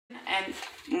and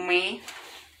me,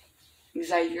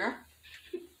 Xavier.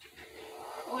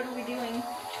 What are we doing?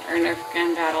 Our Nerf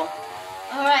gun battle.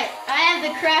 Alright, I have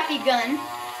the crappy gun.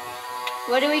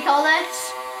 What do we call that?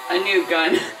 A new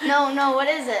gun. No, what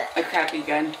is it? A crappy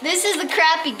gun. This is the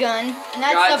crappy gun, and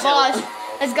that's Godzilla. the boss.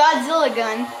 That's Godzilla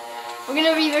gun. We're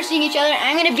gonna be versing each other.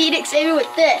 I'm gonna beat Xavier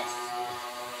with this.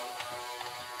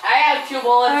 I have 2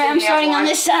 bullets. Alright, I'm and you have starting on 1.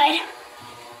 this side.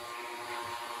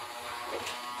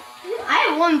 I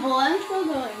have 1 bullet. I'm still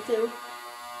going to.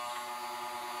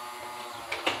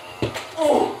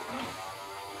 Oh!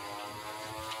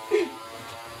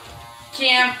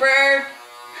 Camper.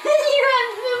 You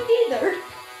haven't moved either.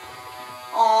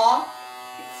 Aw.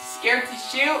 Scared to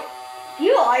shoot?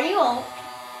 You are. You won't.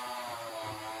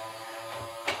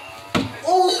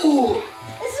 Oh!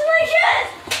 This is my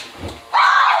chest.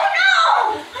 Oh no!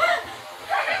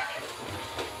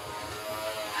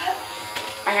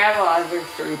 I have other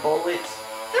 3 bullets.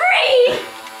 3!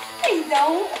 Please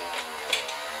don't.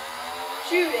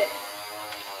 Shoot it.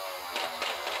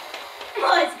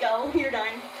 Let's go. You're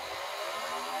done.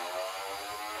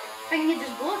 If I can get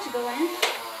this bullet to go in.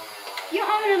 You don't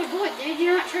have another bullet, dude.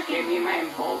 You're not tricking Give me my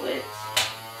bullets.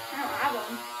 I don't have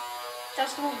them.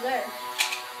 That's the one over there.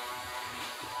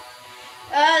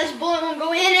 This bullet won't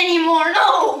go in anymore.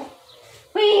 No!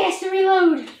 Wait, he has to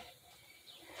reload. Is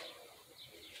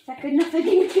that good enough? I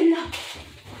think it's good enough.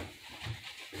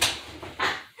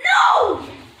 No!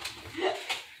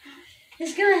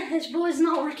 This bullet's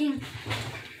not working.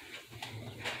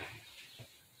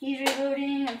 He's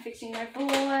reloading. I'm fixing my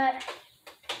bullet.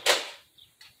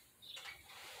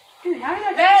 Dude, how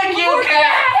did that? Thank you,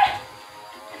 cat.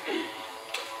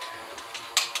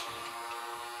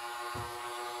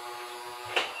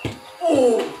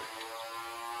 Oh!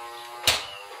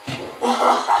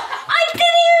 I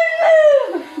didn't even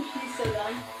move! He's so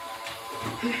done.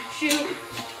 Shoot.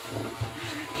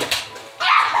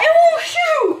 Ah, it won't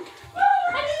shoot! I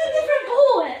need a different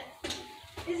bullet.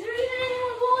 Is there even any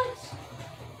more bullets?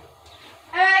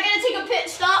 Alright, I gotta take a pit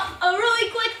stop. A really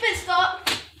quick pit stop.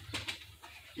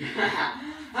 Dude,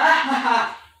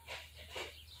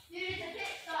 it's a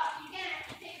pit stop. You can't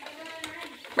take a run.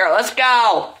 Bro, let's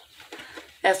go.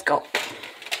 Let's go. Alright,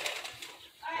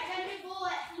 got a new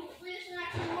bullet. Hopefully this one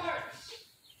actually works.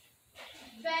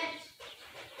 It's bent,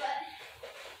 but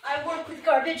I work with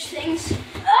garbage things.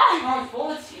 Ah! How many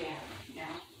bullets do you have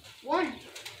now? 1.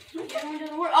 The other one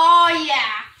doesn't work. Oh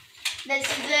yeah! This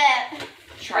is it.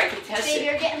 Try to test Baby, it.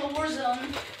 you're getting the war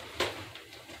zone.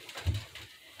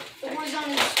 The war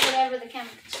zone is whatever the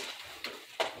camera is.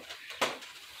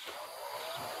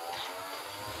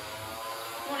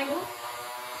 Wanna go?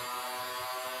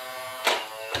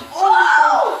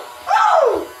 Oh!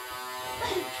 Oh!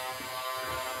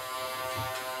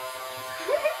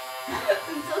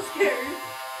 I'm so scared.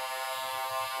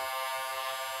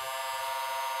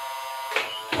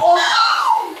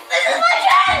 Oh! This is my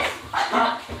chance!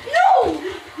 No!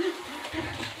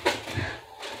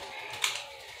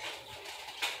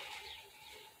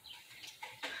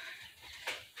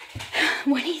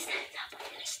 When he stands up, I'm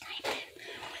gonna snipe him.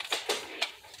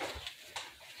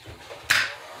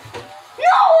 No!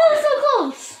 I was so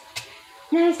close!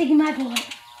 Now he's taking my bullet.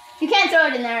 You can't throw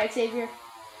it in there, Xavier.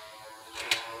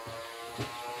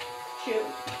 Shoot.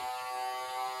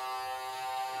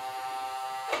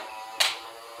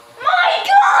 My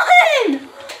gun!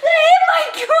 That hit my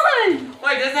gun!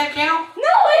 Wait, does that count?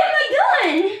 No, it hit my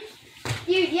gun!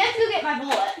 You have to go get my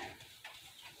bullet.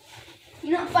 You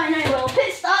know, fine, I will.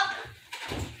 Pit stop.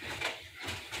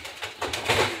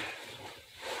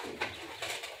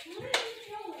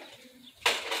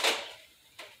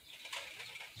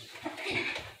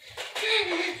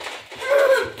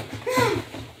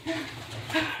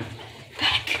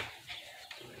 Back.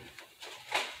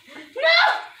 No!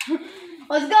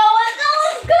 Let's go, let's go,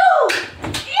 let's go!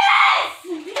 Yes!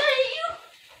 Did I hit you?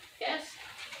 Yes.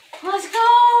 Let's go!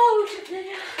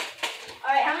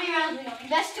 Alright, how many rounds are we going?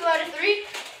 That's 2 out of 3?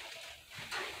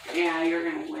 Yeah, you're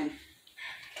gonna win.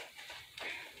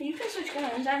 You can switch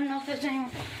guns. I don't know if there's any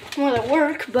more that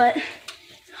work, but...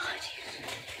 Oh, geez.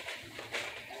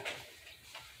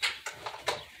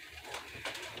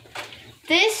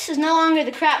 This is no longer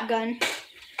the crap gun.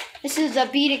 This is a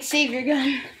beat Xavier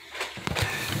gun.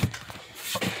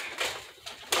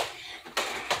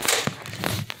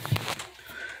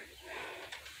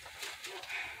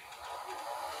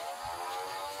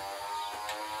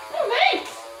 Oh,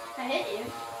 thanks! I hit you.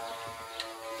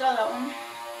 Saw that one.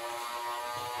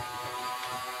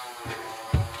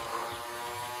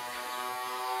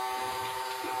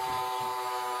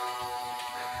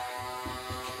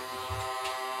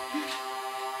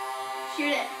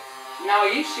 Shoot it. No. No,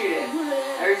 you shoot it.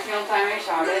 Every single time I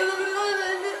shot it.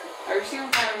 Every single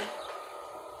time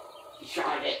you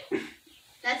shot it.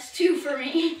 That's 2 for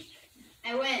me.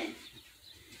 I win.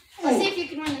 Let's see if you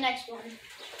can win the next one.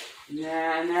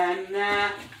 Nah, nah, nah.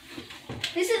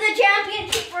 This is the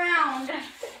championship round.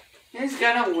 Who's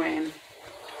gonna win?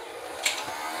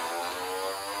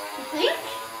 You think?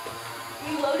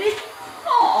 You loaded?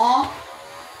 Aww.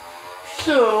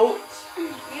 Shoot.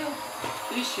 You.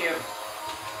 You shoot.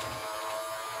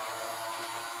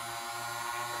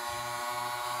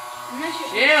 I'm not sure.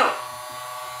 Shoot.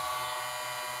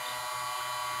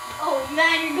 Oh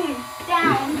man, you're going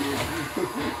down.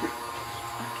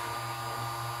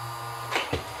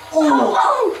 Oh!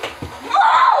 Oh!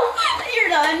 You're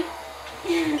done.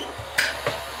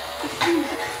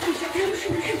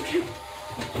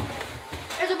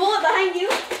 There's a bullet behind you.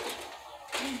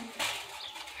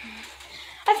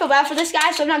 I feel bad for this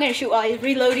guy, so I'm not gonna shoot while he's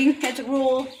reloading. That's a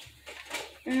rule.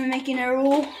 I'm making a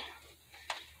rule.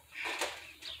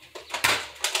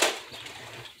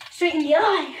 Straight in the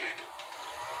eye.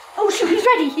 Oh shoot, he's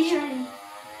ready. He's ready.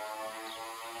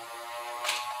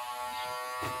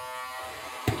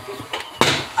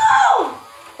 Oh!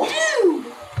 Dude!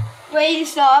 Wait,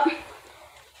 stop.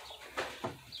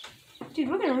 Dude,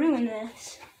 we're gonna ruin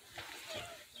this.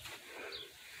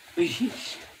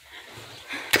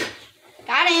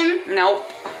 Got him. Nope.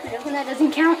 That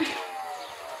doesn't count.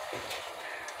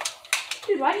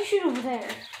 Dude, why'd you shoot over there?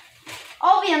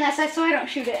 I'll be on that side so I don't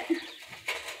shoot it.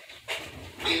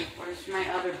 Where's my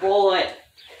other bullet?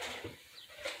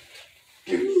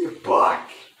 Give me the buck.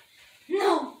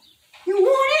 No. You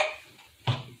want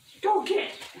it? Go get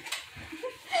it.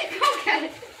 Go get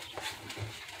it.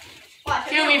 Watch,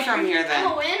 Shoot me from here then. I'm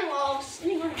gonna win while I'm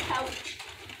sitting on the couch.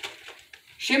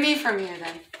 Shoot me from here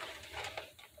then.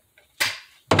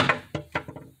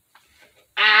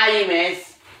 Ah, you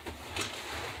miss.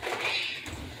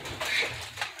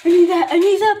 I need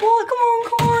that bullet.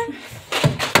 Come on.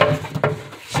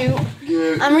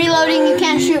 Shoot. I'm reloading. You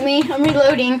can't shoot me. I'm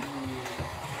reloading.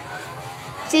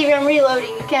 Xavier, I'm reloading.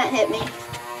 You can't hit me. I'm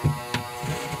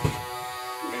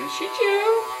gonna shoot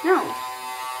you. No.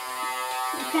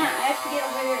 You can't. I have to get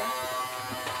over here.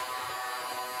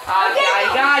 Okay, yeah, you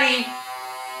got him.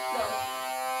 Go.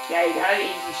 Yeah, you got an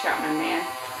easy shot, my man.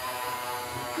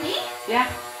 Me? Yeah.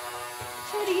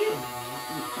 So do you.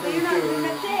 But you're not doing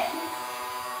that shit.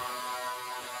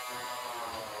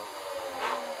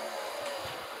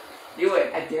 Do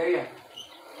it. I dare you.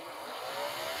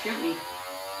 Shoot me.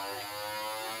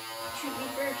 Shoot me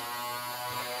first.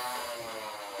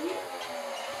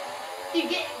 You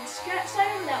get scratch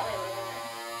started that way.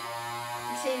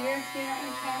 Xavier, you're not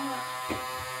in camera.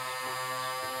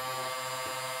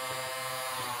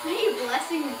 Are you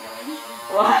blessing the gun?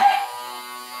 What?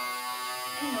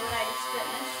 I know what I just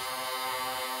witnessed.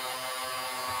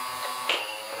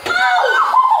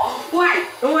 Oh! What?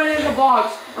 It went in the box.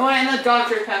 It went in the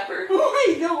Dr. Pepper.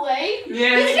 Wait, no way.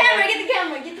 Yeah. Get the camera, get the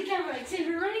camera, get the camera.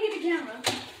 Xavier, run and get the camera.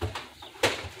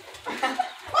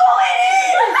 Oh, it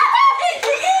is! It's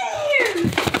in here!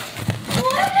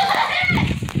 What the heck?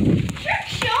 Trick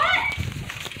shot?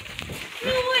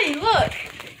 No way, look.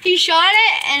 He shot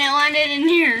it and it landed in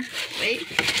here. Wait,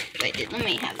 let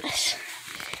me have this.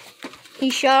 He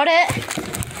shot it.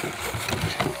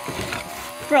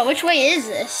 Bro, which way is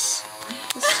this?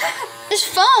 This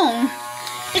phone.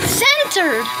 It's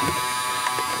centered.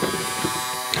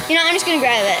 You know, I'm just gonna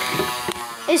grab it.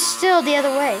 It's still the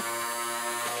other way.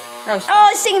 Oh,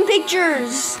 it's taking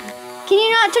pictures. Can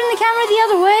you not turn the camera the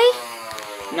other way?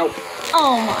 Nope.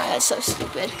 Oh my, that's so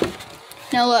stupid.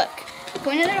 Now look.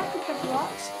 Pointed it up the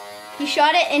blocks. He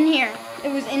shot it in here.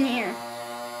 It was in here.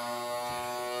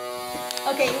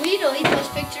 Okay, we delete those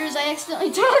pictures I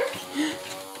accidentally took.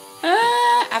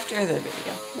 After the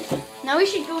video. Now we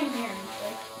should go in here.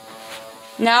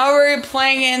 Now we're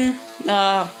playing in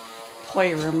the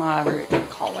playroom, whatever you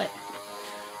call it.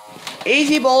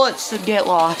 Easy bullets to get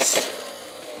lost.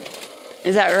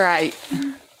 Is that right?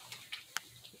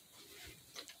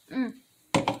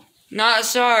 Not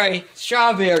sorry.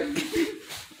 Strawberry.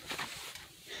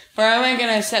 Where am I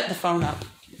gonna set the phone up?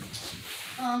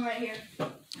 Right here.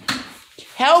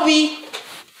 Helby!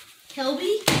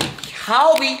 Kelby?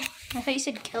 Helby! I thought you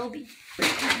said Kelby.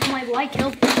 Oh, I like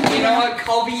Kelby. You know what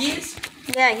Colby is?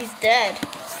 Yeah, he's dead.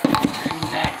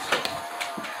 Next.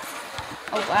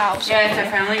 Oh, wow. Yes, I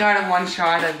finally got a one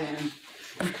shot of him.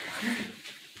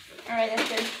 Alright, that's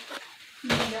good.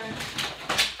 Done.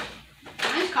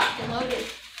 Mine's cocked and loaded.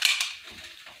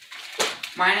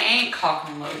 Mine ain't cock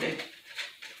and loaded.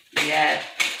 Yet.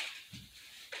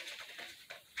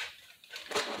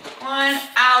 1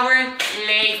 hour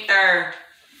later.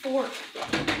 fork.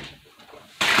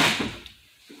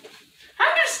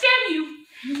 I'm gonna stab you.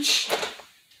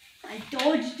 I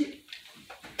dodged it.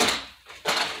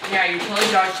 Yeah, you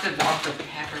totally dodged the Dr.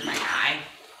 Pepper in my eye.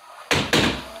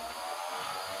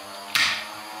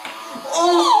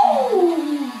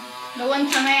 Oh! The one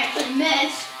time I actually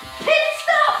missed. Pit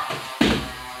stop!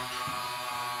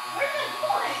 Where did the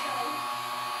bullet go?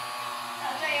 That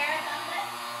was right here, I found it.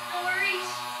 No worries.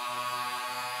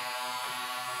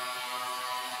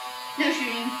 No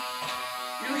shooting.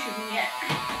 No shooting yet.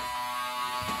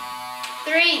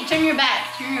 3, turn your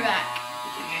back, turn your back.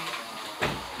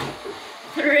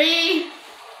 3,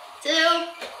 2,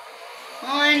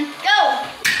 1, go!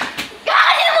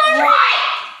 Got him alright!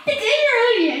 It's in your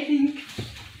hoodie, I think.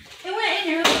 It went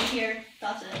in your hoodie here.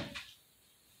 That's it.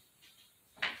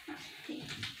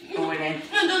 Go in.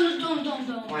 No,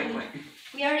 don't. Wait.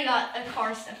 We already got a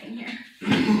car stuck in here.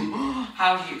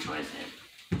 How huge was it?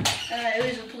 It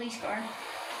was a police car.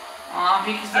 Aw,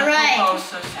 because the Alright. people was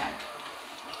so sad.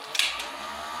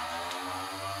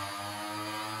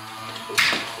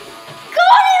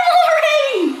 Got him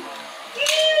already! You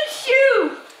didn't even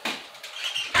shoot!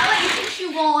 I like you can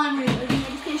shoot while I'm reloading. I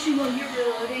just can't shoot while you're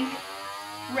reloading.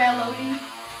 Reloading.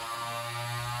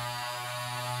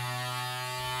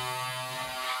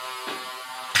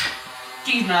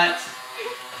 Cheese nuts.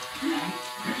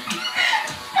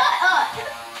 Shut up!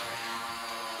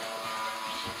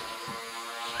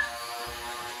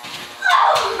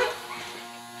 Oh!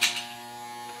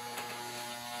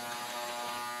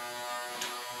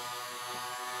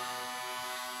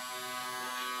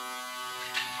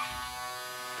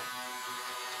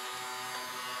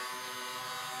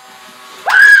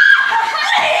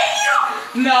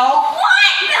 No.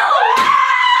 What? No!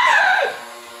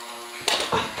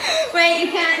 Wait,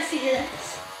 you can't see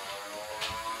this.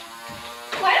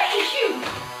 Why don't you shoot?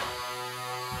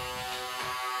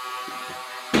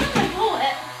 Where's my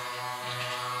bullet?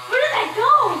 Where did that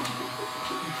go?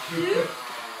 Dude?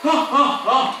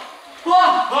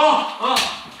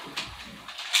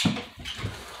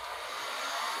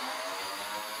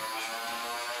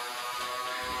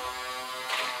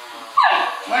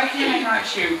 Why can't I not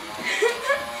shoot?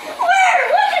 Where?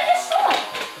 What did this stop?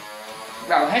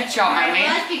 Bro, headshot, my Well, man.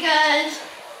 that's because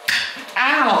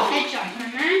Ow. headshot, my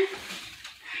man.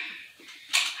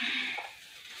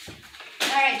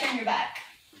 Alright, turn your back.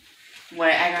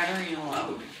 Wait, I gotta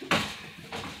reload.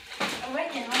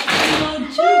 Alright then, I'll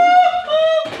reload too.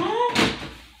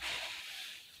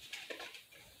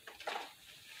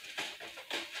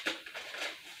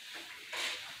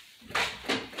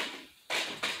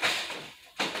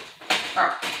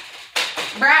 Oh.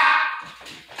 Brah!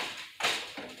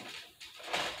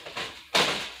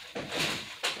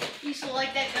 You still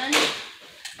like that gun?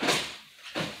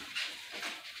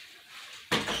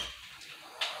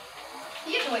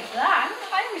 You have to wait for that.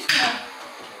 I'm just gonna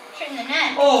straighten the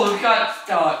net. Oh, it got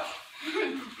stuck.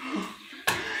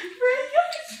 Really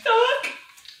got stuck.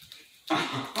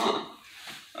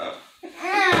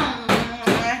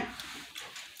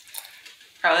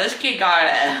 Oh, this kid got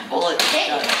a bullet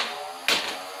stuck.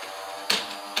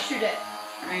 Shoot it.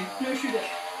 Right? No, shoot it.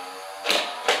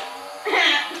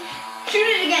 Shoot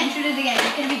it again. Shoot it again.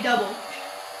 It's gonna be double.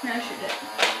 Now shoot it.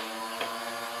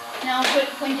 Now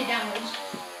point it downwards.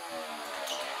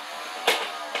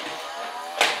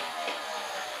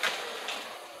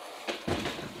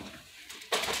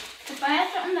 If I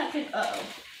had something that could,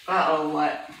 Uh-oh,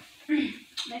 what?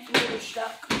 my finger was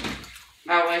stuck.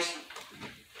 I wish.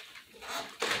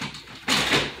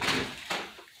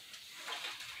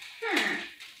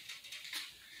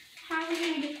 How are we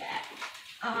gonna get that?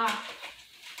 Oh,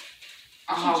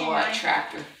 Teaching what? knife.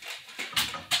 Tractor.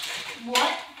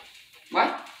 What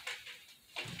What?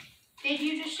 did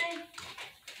you just say?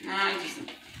 No, I just...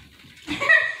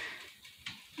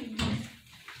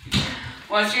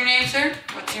 What's your name, sir?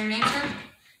 What's your name, sir?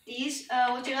 These,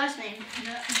 what's your last name?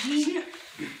 Deason.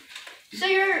 So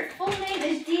your full name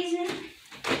is Deason?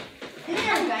 Isn't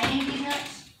there a guy named These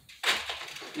Nuts?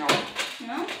 No.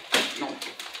 No? No.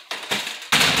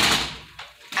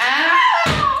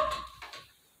 Ow!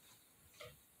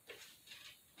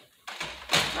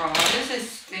 Oh, how does this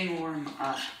thing warm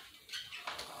up?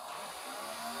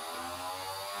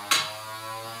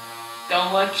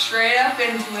 Don't look straight up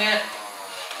into it.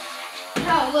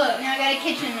 Oh, look, now I got a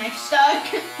kitchen knife stuck.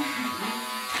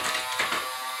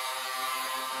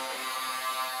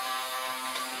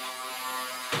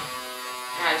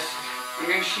 Guys, I'm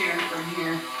gonna shoot him from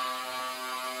here.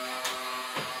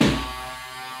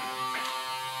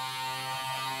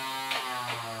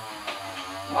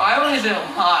 Why was it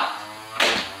hot?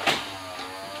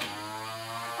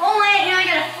 Oh, wait, now I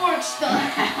gotta before it's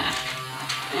done.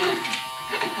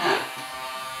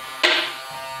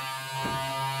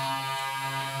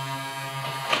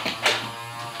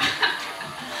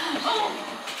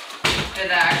 Did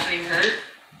that actually hurt?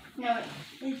 No,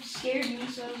 it scared me,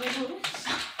 so I was like, oops.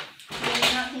 I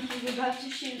did not think he was about to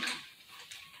shoot.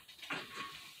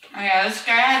 Oh yeah, this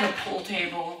guy had a pool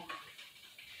table.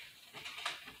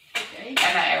 Okay. And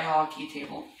an air hockey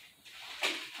table.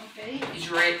 Okay. He's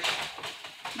rich.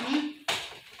 Hmm?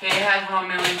 He has 1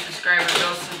 million subscribers.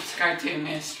 Go subscribe to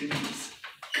Mr. Beast.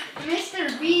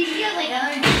 Mr. B, he has like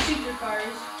 100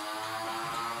 supercars.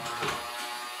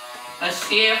 Let's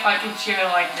see if I can cheer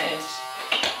like this.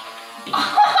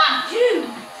 Dude!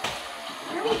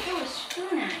 Why don't we throw a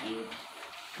spoon at you?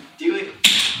 Do it.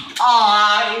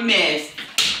 Aw, I missed.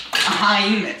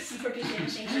 I missed. I'm purposely doing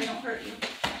things so I don't hurt you.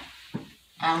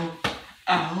 Ow.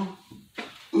 Ow.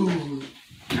 Ooh.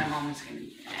 My mom is gonna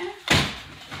be mad.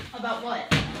 About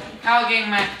what? How getting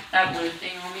that blue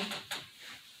thing on me?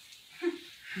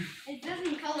 It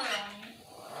doesn't color on you.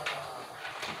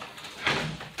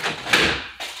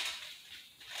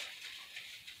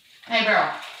 Hey, bro.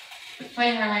 Let's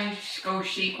play hide and go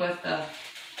seek with the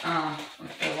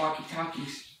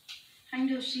walkie-talkies. Hide and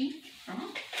go seek? Uh-huh.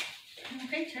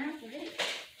 Okay, turn up the video.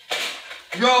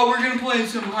 Yo, we're gonna play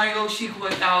some hide and go seek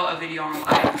without a video on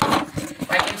live.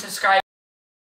 Like and subscribe.